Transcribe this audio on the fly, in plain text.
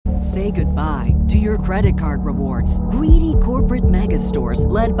Say goodbye to your credit card rewards. Greedy corporate mega stores,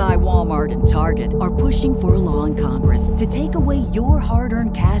 led by Walmart and Target, are pushing for a law in Congress to take away your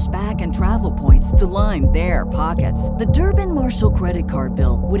hard-earned cash back and travel points to line their pockets. The Durbin-Marshall credit card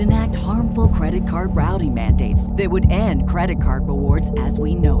bill would enact harmful credit card routing mandates that would end credit card rewards as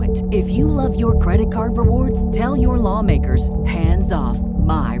we know it. If you love your credit card rewards, tell your lawmakers, hands off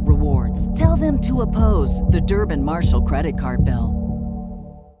my rewards. Tell them to oppose the Durbin-Marshall credit card bill.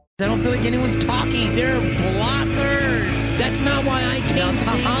 I don't feel like anyone's talking. They're blockers. That's not why I came to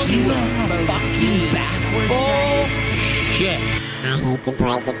Hollywood. Fucking backwards. Bullshit. I hate to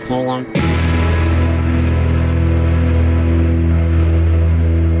break it to you.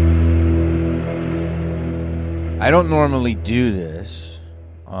 I don't normally do this,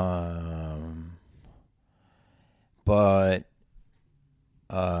 but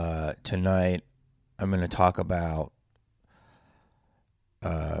tonight I'm going to talk about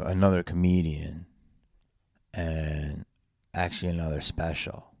another comedian and actually another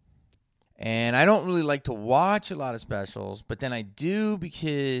special. And I don't really like to watch a lot of specials, but then I do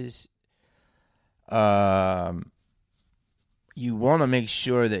because you want to make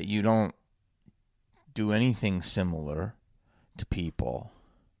sure that you don't do anything similar to people.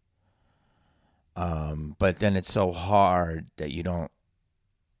 But then it's so hard that you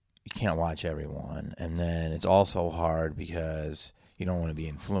can't watch everyone. And then it's also hard because you don't want to be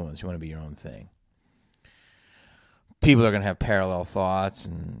influenced. You want to be your own thing. People are going to have parallel thoughts,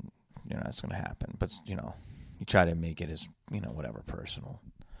 and that's going to happen. But you try to make it as whatever, personal.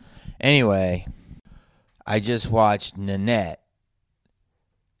 Anyway, I just watched Nanette,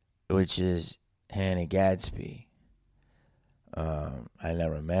 which is Hannah Gadsby. I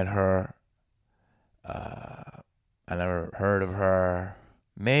never met her. I never heard of her.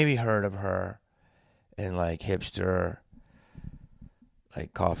 Maybe heard of her in like hipster,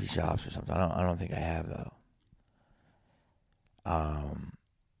 like coffee shops or something. I don't think I have though.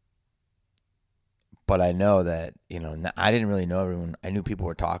 But I know that I didn't really know everyone. I knew people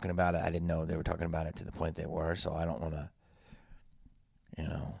were talking about it. I didn't know they were talking about it to the point they were. So I don't want to.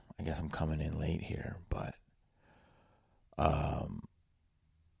 I guess I'm coming in late here, but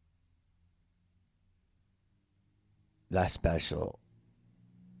that special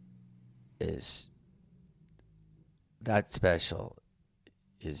is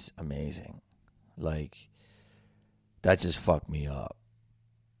amazing. Like, that just fucked me up.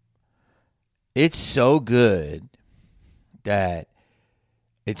 It's so good that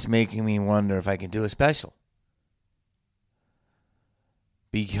it's making me wonder if I can do a special.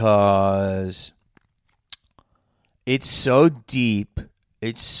 Because it's so deep,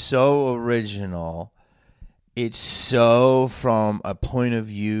 it's so original, it's so from a point of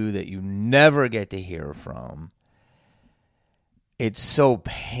view that you never get to hear from. It's so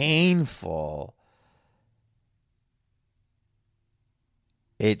painful.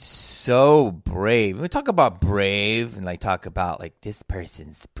 It's so brave. We talk about brave and talk about this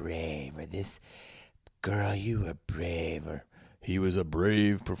person's brave, or this girl, you were brave, or he was a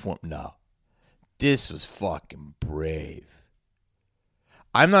brave performer. No, this was fucking brave.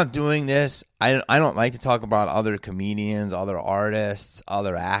 I'm not doing this. I don't like to talk about other comedians, other artists,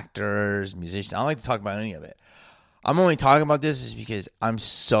 other actors, musicians. I don't like to talk about any of it. I'm only talking about this is because I'm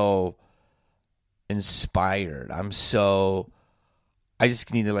so inspired. I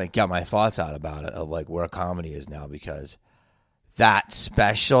just need to get my thoughts out about it, of where comedy is now, because that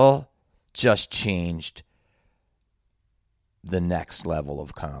special just changed the next level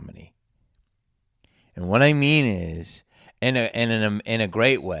of comedy. And what I mean is, in a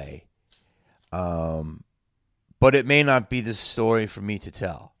great way, but it may not be the story for me to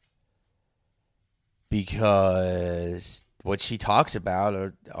tell, because what she talks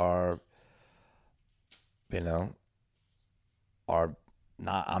about are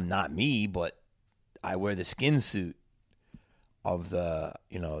not, I'm not me, but I wear the skin suit of the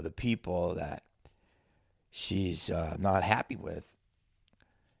people that she's not happy with.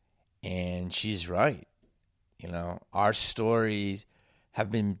 And she's right. Our stories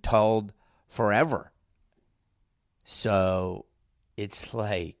have been told forever. So it's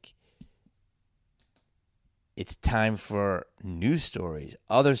it's time for new stories,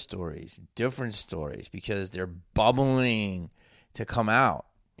 other stories, different stories, because they're bubbling to come out.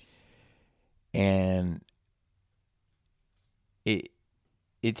 And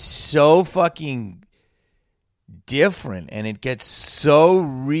it's so fucking different, and it gets so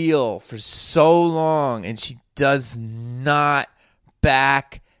real for so long, and she does not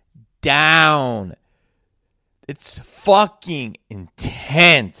back down. It's fucking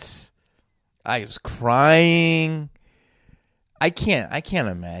intense. I was crying. I can't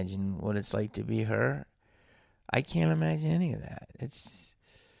imagine what it's like to be her. I can't imagine any of that.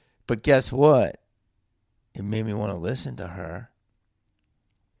 But guess what? It made me want to listen to her.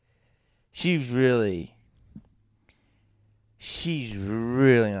 She's really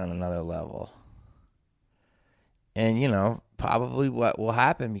on another level. And, you know, probably what will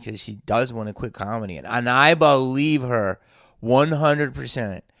happen, because she does want to quit comedy. And I believe her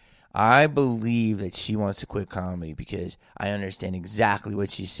 100%. I believe that she wants to quit comedy because I understand exactly what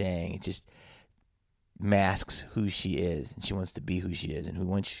she's saying. It just masks who she is. And she wants to be who she is. And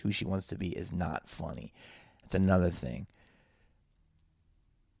who she wants to be is not funny. That's another thing.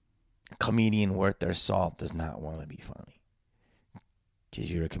 A comedian worth their salt does not want to be funny. Because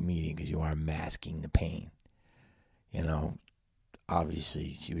you're a comedian, because you are masking the pain. You know,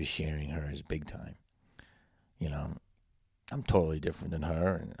 obviously she was sharing hers big time. You know, I'm totally different than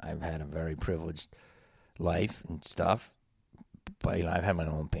her, and I've had a very privileged life and stuff. But, you know, I've had my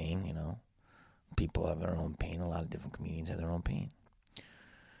own pain, you know. People have their own pain. A lot of different comedians have their own pain.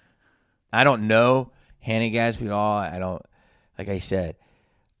 I don't know Hannah Gadsby at all. I don't, like I said,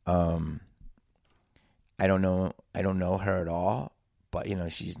 I don't know her at all. But, you know,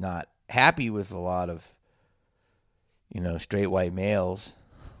 she's not happy with a lot of, you know, straight white males.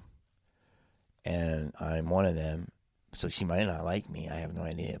 And I'm one of them. So she might not like me. I have no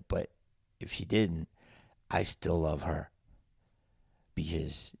idea. But if she didn't, I still love her.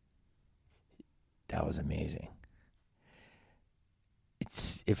 Because that was amazing.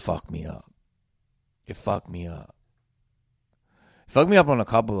 It fucked me up. It fucked me up. It fucked me up on a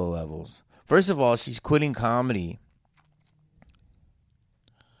couple of levels. First of all, she's quitting comedy.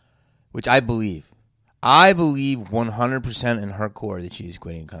 Which I believe. I believe 100% in her core that she's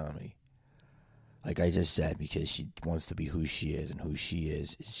quitting comedy. Like I just said, because she wants to be who she is, and who she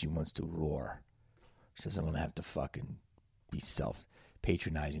is she wants to roar. She doesn't want to have to fucking be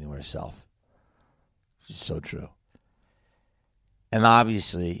self-patronizing to herself. It's so true. And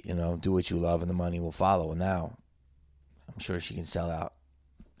obviously, you know, do what you love and the money will follow. And now, I'm sure she can sell out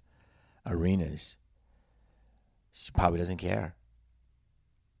arenas. She probably doesn't care.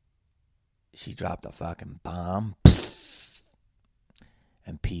 She dropped a fucking bomb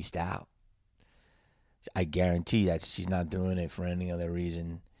and peaced out. I guarantee that she's not doing it for any other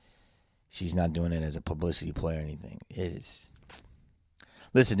reason. She's not doing it as a publicity play or anything. It is.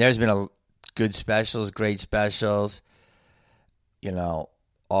 Listen, there's been a good specials, great specials. You know,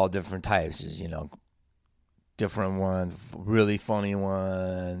 all different types. You know, different ones, really funny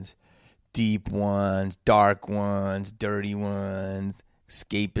ones, deep ones, dark ones, dirty ones,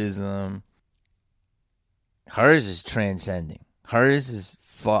 escapism. Hers is transcending. Hers is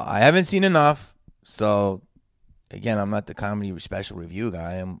I haven't seen enough. So, again, I'm not the comedy special review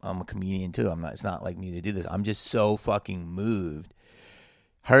guy. I'm a comedian too. It's not like me to do this. I'm just so fucking moved.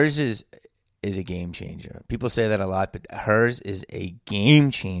 Hers is a game changer. People say that a lot, but hers is a game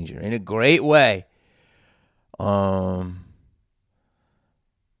changer in a great way.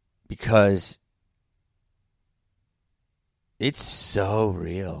 Because it's so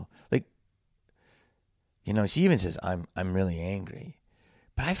real. Like, you know, she even says, I'm really angry.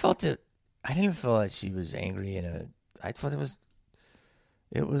 But I felt that I didn't feel that she was angry I thought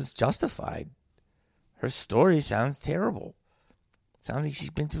it was justified. Her story sounds terrible. Sounds like she's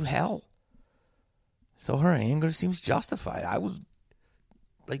been through hell. So her anger seems justified. I was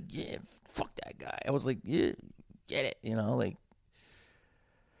like, yeah, fuck that guy. I was like, yeah, get it, you know, like.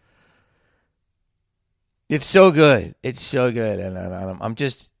 It's so good. It's so good. And I'm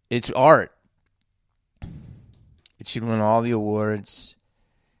just, it's art. It should win all the awards.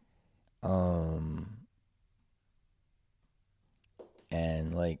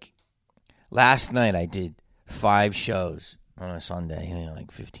 And like last night I did 5 shows on a Sunday, you know,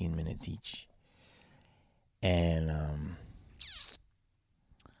 like 15 minutes each. And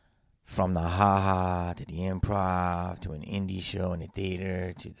from the Ha-Ha to the Improv to an indie show in the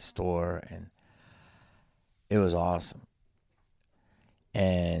theater to the store, and it was awesome.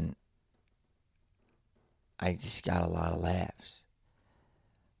 And I just got a lot of laughs.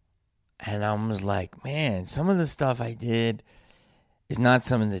 And I was like, man, some of the stuff I did is not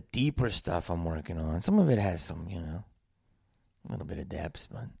some of the deeper stuff I'm working on. Some of it has some, you know, a little bit of depth,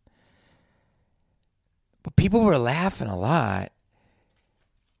 but people were laughing a lot.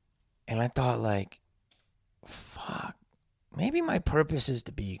 And I thought, like, fuck, maybe my purpose is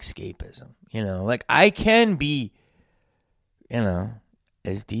to be escapism. You know, like I can be, you know,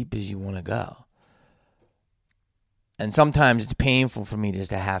 as deep as you want to go. And sometimes it's painful for me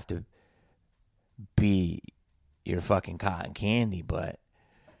just to have to be your fucking cotton candy, but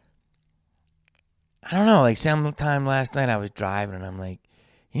I don't know, like sometime last night I was driving and I'm like,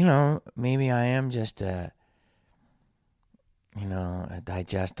 you know, maybe I am just a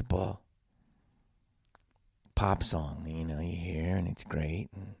digestible pop song, you know, you hear and it's great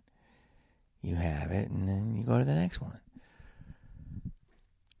and you have it and then you go to the next one.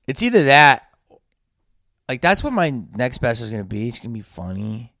 It's either that, like that's what my next special is going to be. It's going to be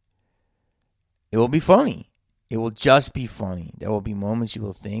funny. It will be funny. It will just be funny. There will be moments you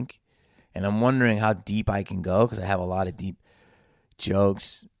will think, and I'm wondering how deep I can go because I have a lot of deep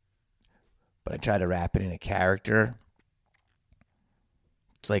jokes, but I try to wrap it in a character.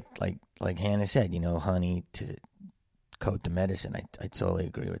 It's like Hannah said, you know, honey to coat the medicine. I totally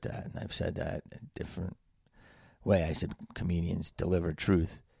agree with that, and I've said that in a different way. I said comedians deliver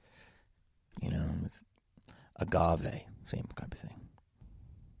truth, you know, with agave, same kind of thing.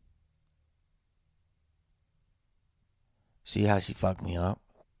 See how she fucked me up?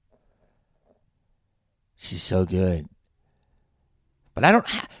 She's so good. But I don't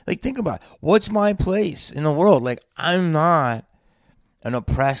think about it. What's my place in the world? Like, I'm not an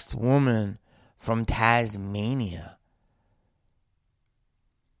oppressed woman from Tasmania.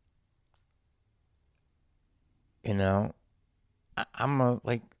 You know? I'm a,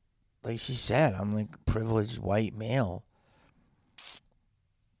 like she said, I'm like a privileged white male.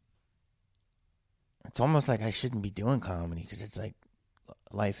 It's almost like I shouldn't be doing comedy because it's like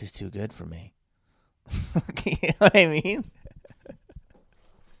life is too good for me. You know what I mean?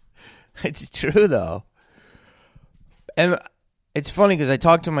 It's true, though. And it's funny because I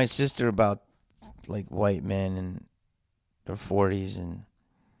talked to my sister about like white men in their 40s, and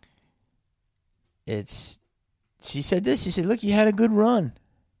she said this. She said, look, you had a good run.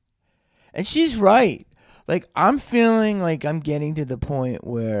 And she's right. Like, I'm feeling like I'm getting to the point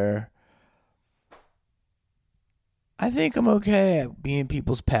where I think I'm okay at being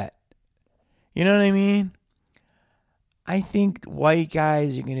people's pet. You know what I mean? I think white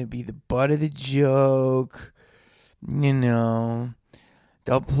guys are going to be the butt of the joke. You know,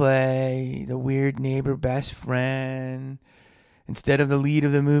 they'll play the weird neighbor best friend. Instead of the lead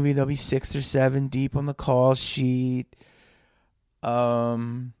of the movie, they'll be 6 or 7 deep on the call sheet.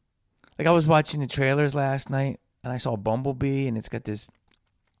 Like I was watching the trailers last night and I saw Bumblebee, and it's got this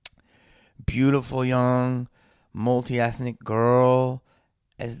beautiful young multi-ethnic girl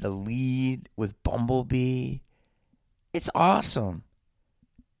as the lead with Bumblebee. It's awesome.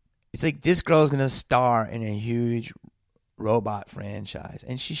 It's like this girl's going to star in a huge robot franchise,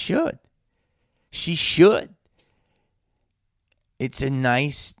 and she should. She should. It's a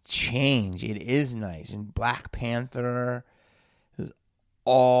nice change. It is nice. And Black Panther is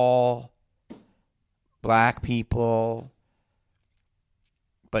all black people,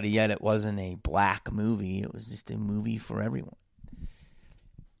 but yet it wasn't a black movie. It was just a movie for everyone.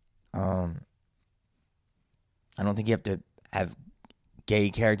 I don't think you have to have gay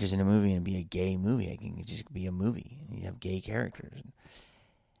characters in a movie and be a gay movie. It can just be a movie. You have gay characters.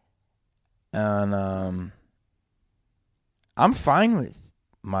 And I'm fine with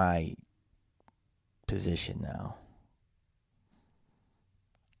my position now.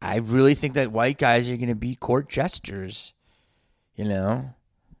 I really think that white guys are going to be court jesters, you know?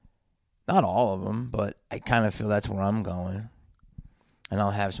 Not all of them, but I kind of feel that's where I'm going. And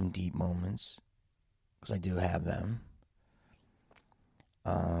I'll have some deep moments, because I do have them.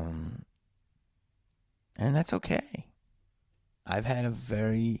 And that's okay. I've had a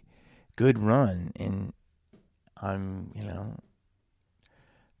very good run, and I'm, you know,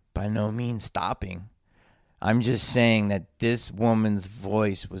 by no means stopping. I'm just saying that this woman's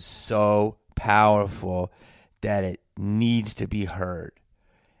voice was so powerful that it needs to be heard.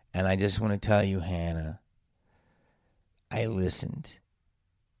 And I just want to tell you, Hannah, I listened.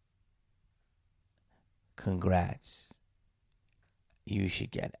 Congrats. You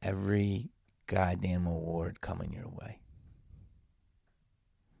should get every goddamn award coming your way.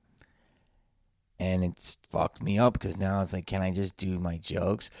 And it's fucked me up because now it's like, can I just do my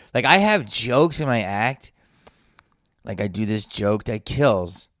jokes? Like, I have jokes in my act. Like, I do this joke that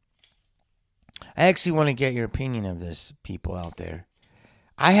kills. I actually want to get your opinion of this, people out there.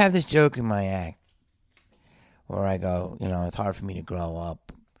 I have this joke in my act where I go, you know, it's hard for me to grow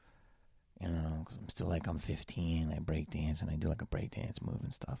up, you know, because I'm still like, I'm 15, I break dance, and I do like a break dance move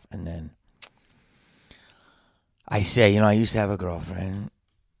and stuff. And then I say, you know, I used to have a girlfriend.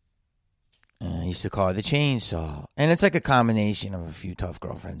 I used to call her the chainsaw. And it's like a combination of a few tough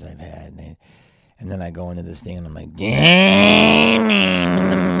girlfriends I've had. And then I go into this thing and I'm like, and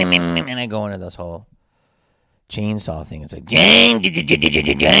I go into this whole chainsaw thing. It's like, you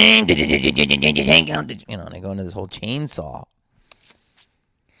know, and I go into this whole chainsaw.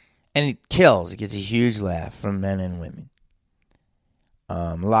 And it kills. It gets a huge laugh from men and women.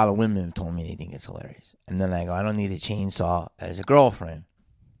 A lot of women have told me they think it's hilarious. And then I go, I don't need a chainsaw as a girlfriend.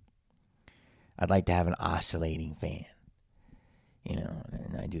 I'd like to have an oscillating fan. You know,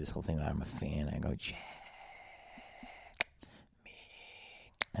 and I do this whole thing. I'm a fan. I go, Jack, me.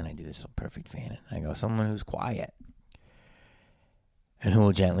 And I do this perfect fan. And I go, someone who's quiet. And who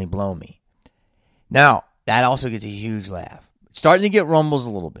will gently blow me. Now, that also gets a huge laugh. It's starting to get rumbles a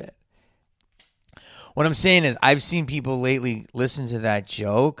little bit. What I'm saying is, I've seen people lately listen to that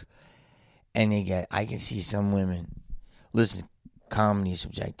joke, and I can see some women, listen, comedy is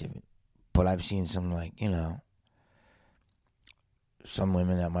subjective, but I've seen some, like, you know, some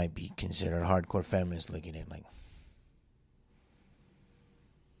women that might be considered hardcore feminists looking at it like,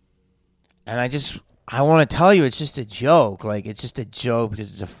 and I want to tell you, it's just a joke. Like, it's just a joke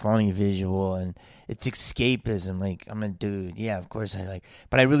because it's a funny visual and it's escapism. Like, I'm a dude. Yeah, of course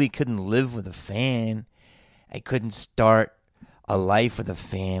but I really couldn't live with a fan. I couldn't start a life with a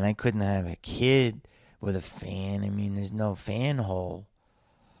fan. I couldn't have a kid with a fan. I mean, there's no fan hole.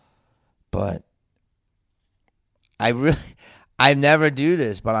 But I never do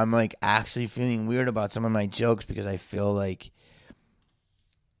this, but I'm like actually feeling weird about some of my jokes because I feel like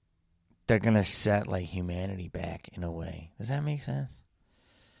they're going to set like humanity back in a way. Does that make sense?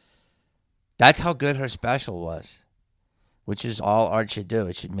 That's how good her special was, which is all art should do.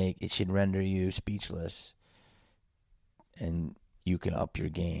 It should render you speechless and you can up your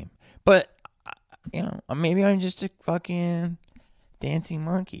game. But, you know, maybe I'm just a fucking dancing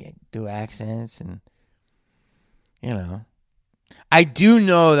monkey. I do accents and, you know. I do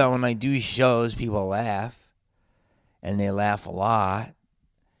know that when I do shows, people laugh. And they laugh a lot.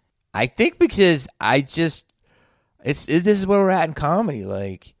 I think because this is where we're at in comedy.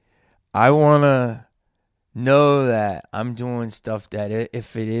 Like, I want to know that I'm doing stuff that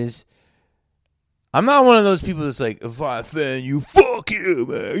if it is, I'm not one of those people that's like, if I offend you, fuck you,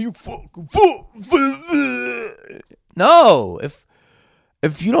 man. You fucking fuck. No, if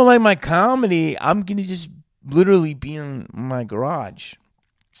you don't like my comedy, I'm gonna just literally be in my garage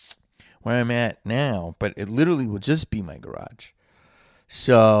where I'm at now, but it literally will just be my garage.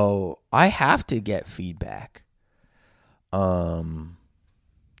 So I have to get feedback. And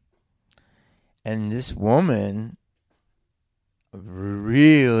this woman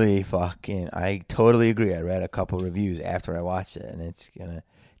really I totally agree. I read a couple reviews after I watched it, and it's going to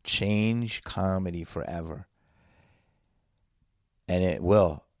change comedy forever. And it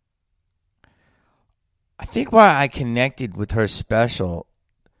will. I think why I connected with her special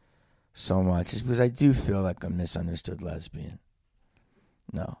so much is because I do feel like a misunderstood lesbian.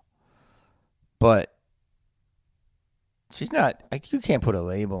 No. But she's not, you can't put a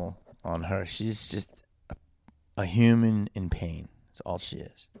label on her. She's just a human in pain. That's all she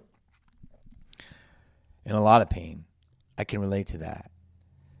is. In a lot of pain. I can relate to that.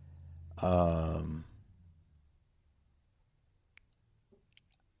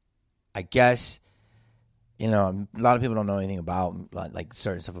 I guess, you know, a lot of people don't know anything about, like,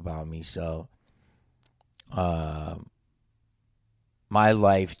 certain stuff about me, so my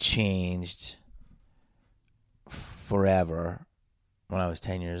life changed forever when I was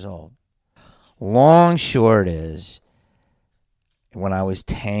 10 years old. Long short is, when I was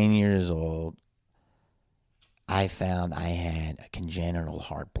 10 years old, I found I had a congenital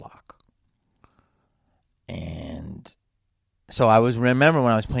heart block. And so remember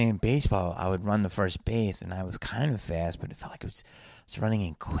when I was playing baseball, I would run the first base, and I was kind of fast, but it felt like I was running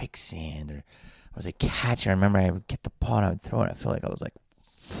in quicksand. Or I was a catcher. I remember I would get the ball and I would throw it. I felt like I was like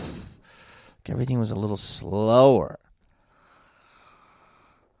everything was a little slower.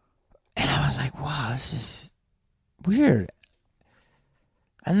 And I was like, wow, this is weird.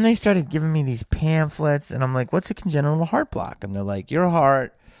 And then they started giving me these pamphlets, and I'm like, what's a congenital heart block? And they're like, your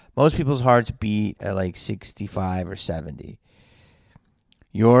heart, most people's hearts beat at like 65 or 70.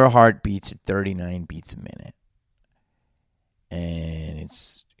 Your heart beats at 39 beats a minute. And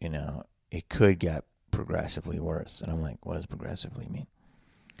it's, you know, it could get progressively worse. And I'm like, what does progressively mean?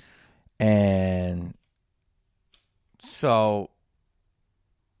 And so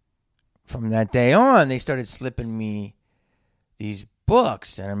from that day on, they started slipping me these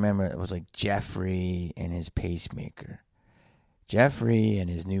books. And I remember it was like Jeffrey and his pacemaker. Jeffrey and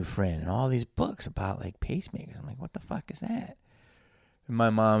his new friend. And all these books about like pacemakers. I'm like, what the fuck is that? And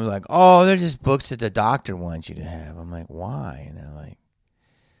my mom was like, oh, they're just books that the doctor wants you to have. I'm like, why? And they're like,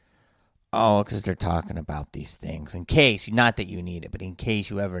 oh, because they're talking about these things. In case, not that you need it, but in case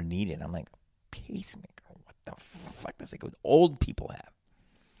you ever need it. I'm like, pacemaker? What the fuck? That's like what old people have.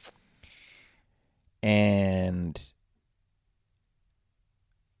 And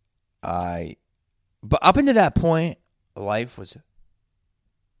But up until that point, life was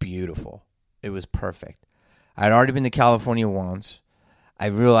beautiful. It was perfect. I'd already been to California once. I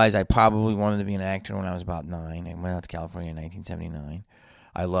realized I probably wanted to be an actor when I was about 9. I went out to California in 1979.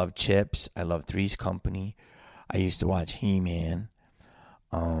 I loved Chips. I loved Three's Company. I used to watch He-Man.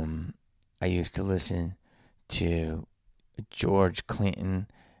 I used to listen to George Clinton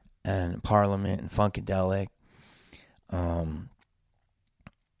and Parliament and Funkadelic.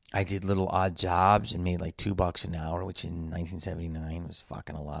 I did little odd jobs and made like $2 an hour, which in 1979 was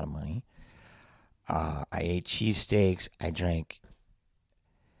fucking a lot of money. I ate cheesesteaks. I drank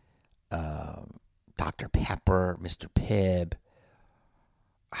Dr. Pepper, Mr. Pibb.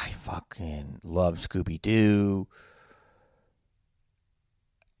 I fucking love Scooby-Doo.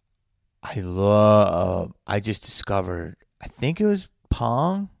 I just discovered, I think it was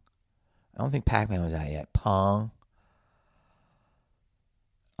Pong. I don't think Pac-Man was out yet. Pong.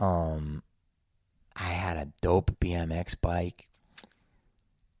 I had a dope BMX bike.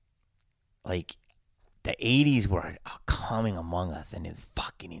 Like, the 80s were coming among us, and it's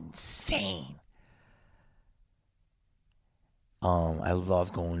fucking insane. I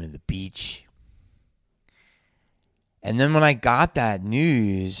love going to the beach. And then when I got that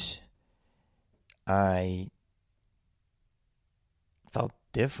news, I felt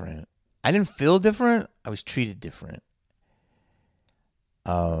different. I didn't feel different. I was treated different.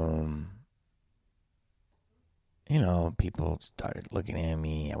 People started looking at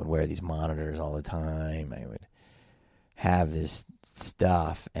me. I would wear these monitors all the time. I would have this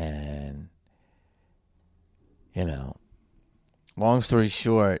stuff, and long story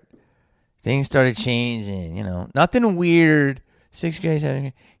short, things started changing. Nothing weird. 6th grade, 7th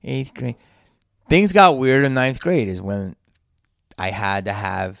grade, 8th grade. Things got weird in 9th grade is when I had to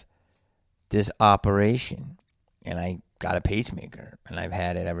have this operation, and I got a pacemaker, and I've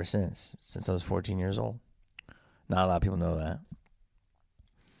had it ever since I was 14 years old. Not a lot of people know that.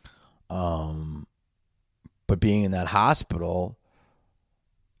 But being in that hospital,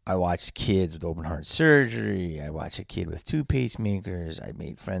 I watched kids with open heart surgery. I watched a kid with 2 pacemakers. I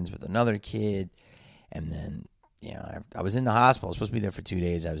made friends with another kid. And then, I was in the hospital. I was supposed to be there for 2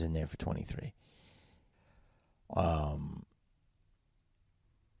 days. I was in there for 23.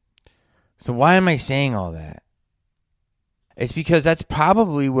 So why am I saying all that? It's because that's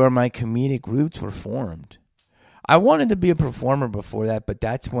probably where my comedic roots were formed. I wanted to be a performer before that, but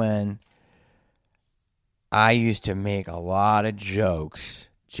that's when I used to make a lot of jokes,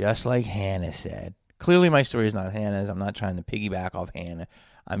 just like Hannah said. Clearly my story is not Hannah's. I'm not trying to piggyback off Hannah.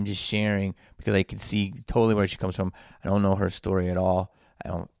 I'm just sharing because I can see totally where she comes from. I don't know her story at all.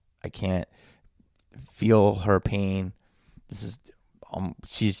 I can't feel her pain. This is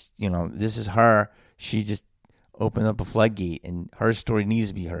this is her. She just opened up a floodgate, and her story needs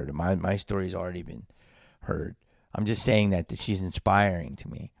to be heard. My story's already been heard. I'm just saying that she's inspiring to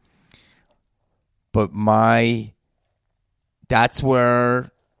me. But that's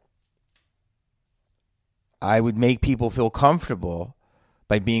where I would make people feel comfortable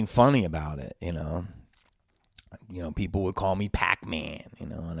by being funny about it, people would call me Pac-Man,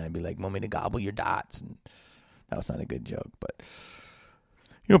 and I'd be like, want me to gobble your dots? And that was not a good joke, but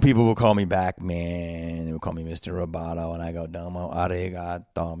people would call me Pac-Man. They would call me Mr. Roboto, and I go, domo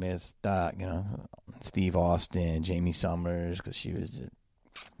arigato, Mr. Steve Austin, Jamie Summers, because she was a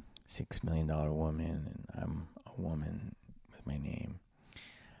 $6 million woman, and I'm a woman with my name.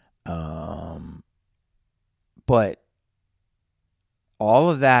 But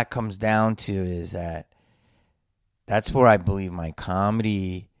all of that comes down to is that's where I believe my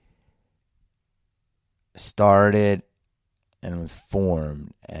comedy started and was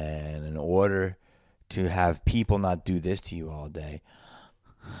formed. And in order to have people not do this to you all day,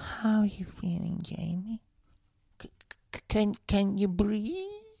 how are you feeling, Jamie? Can you breathe?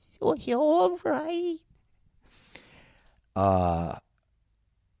 Are you all right?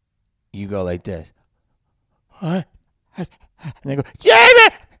 You go like this. What? And they go,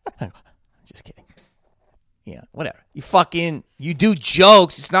 Jamie! I go, just kidding. Yeah, whatever. You do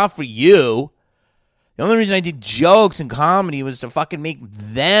jokes. It's not for you. The only reason I did jokes and comedy was to fucking make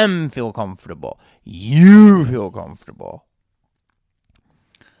them feel comfortable. You feel comfortable.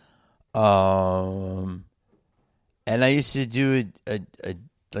 And I used to do it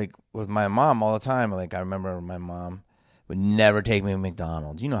like with my mom all the time. Like I remember my mom would never take me to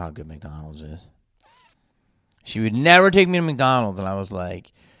McDonald's. You know how good McDonald's is. She would never take me to McDonald's, and I was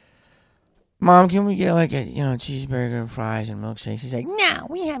like, Mom, can we get like a cheeseburger and fries and milkshake? She's like, no,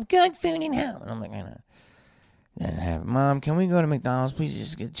 we have good food in home. And I'm like, I know. Then I have, Mom, can we go to McDonald's? Please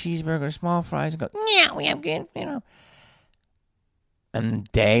just get a cheeseburger, small fries, and go, no, we have good, And the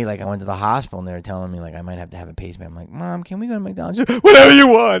day, like, I went to the hospital and they were telling me, like, I might have to have a pacemaker. I'm like, Mom, can we go to McDonald's? Whatever you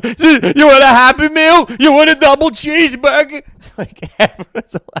want. You want a Happy Meal? You want a double cheeseburger? Like,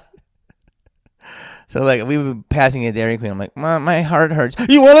 everyone's so, like, we were passing a Dairy Queen. I'm like, Mom, my heart hurts.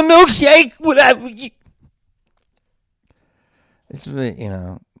 You want a milkshake? Whatever. It's really,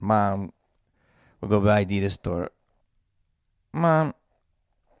 Mom, we'll go by Adidas store. Mom,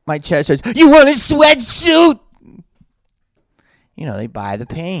 my chest hurts. You want a sweatsuit? They buy the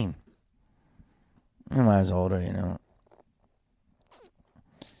pain. When I was older,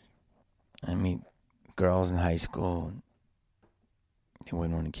 I meet girls in high school. They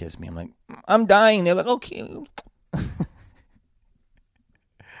wouldn't want to kiss me. I'm like, I'm dying. They're like, okay.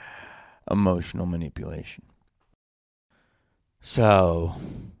 Emotional manipulation. So,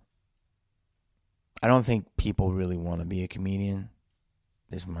 I don't think people really want to be a comedian.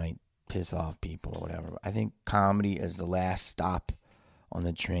 This might piss off people or whatever. I think comedy is the last stop on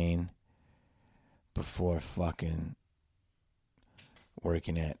the train before fucking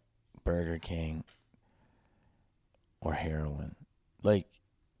working at Burger King or heroin. Like,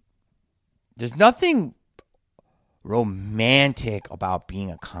 there's nothing romantic about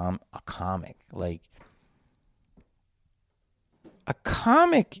being a comic. Like, a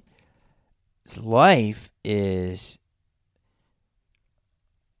comic's life is...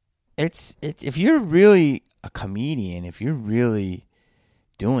 It's if you're really a comedian, if you're really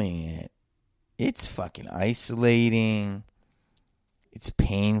doing it, it's fucking isolating. It's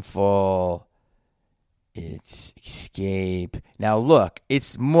painful. It's escape. Now, look,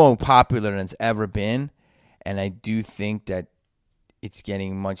 it's more popular than it's ever been, and I do think that it's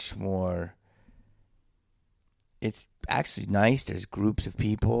getting much more. It's actually nice. There's groups of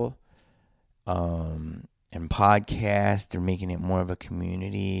people. And podcasts, they're making it more of a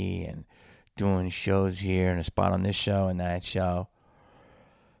community and doing shows here and a spot on this show and that show.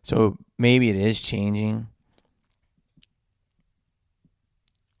 So maybe it is changing.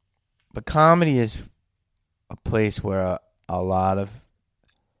 But comedy is a place where a lot of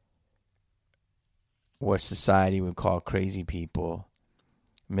what society would call crazy people,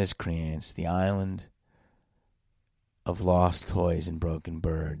 miscreants, the island of lost toys and broken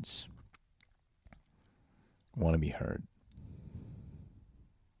birds, want to be heard.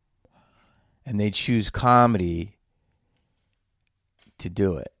 And they choose comedy to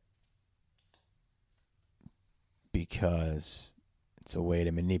do it because it's a way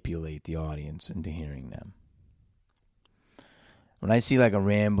to manipulate the audience into hearing them. When I see like a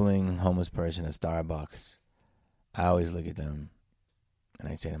rambling homeless person at Starbucks, I always look at them and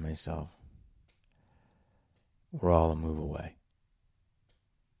I say to myself, we're all a move away.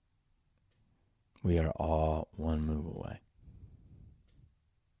 We are all one move away.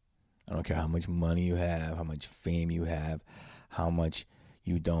 I don't care how much money you have, how much fame you have, how much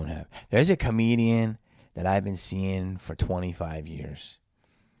you don't have. There's a comedian that I've been seeing for 25 years.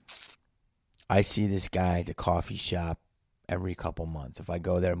 I see this guy at the coffee shop every couple months. If I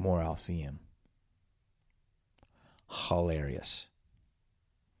go there more, I'll see him. Hilarious.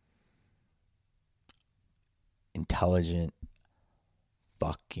 Intelligent.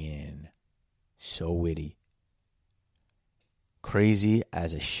 Fucking so witty. Crazy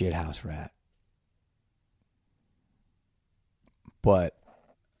as a shithouse rat. But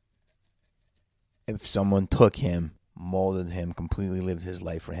if someone took him, molded him, completely lived his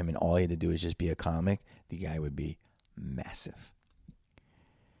life for him, and all he had to do is just be a comic, the guy would be massive.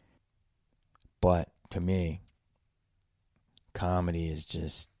 But to me, comedy is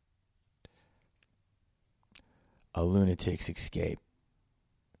just a lunatic's escape.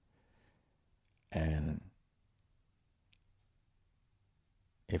 And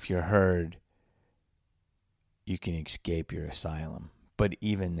if you're heard, you can escape your asylum. But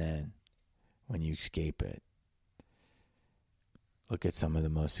even then, when you escape it, look at some of the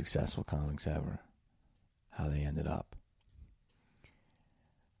most successful comics ever, how they ended up.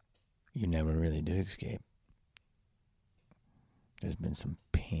 You never really do escape. There's been some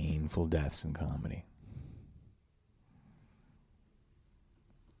painful deaths in comedy.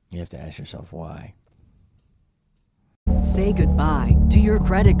 You have to ask yourself why. Say goodbye to your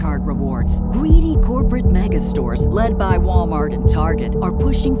credit card rewards. Greedy corporate mega stores, led by Walmart and Target, are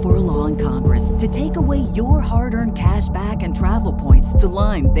pushing for a law in Congress to take away your hard-earned cash back and travel points to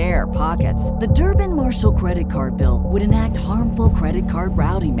line their pockets. The Durbin-Marshall credit card bill would enact harmful credit card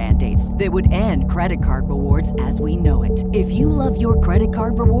routing mandates that would end credit card rewards as we know it. If you love your credit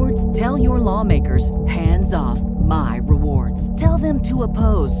card rewards, tell your lawmakers, hands off my rewards. Tell them to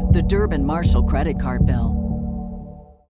oppose the Durbin-Marshall credit card bill.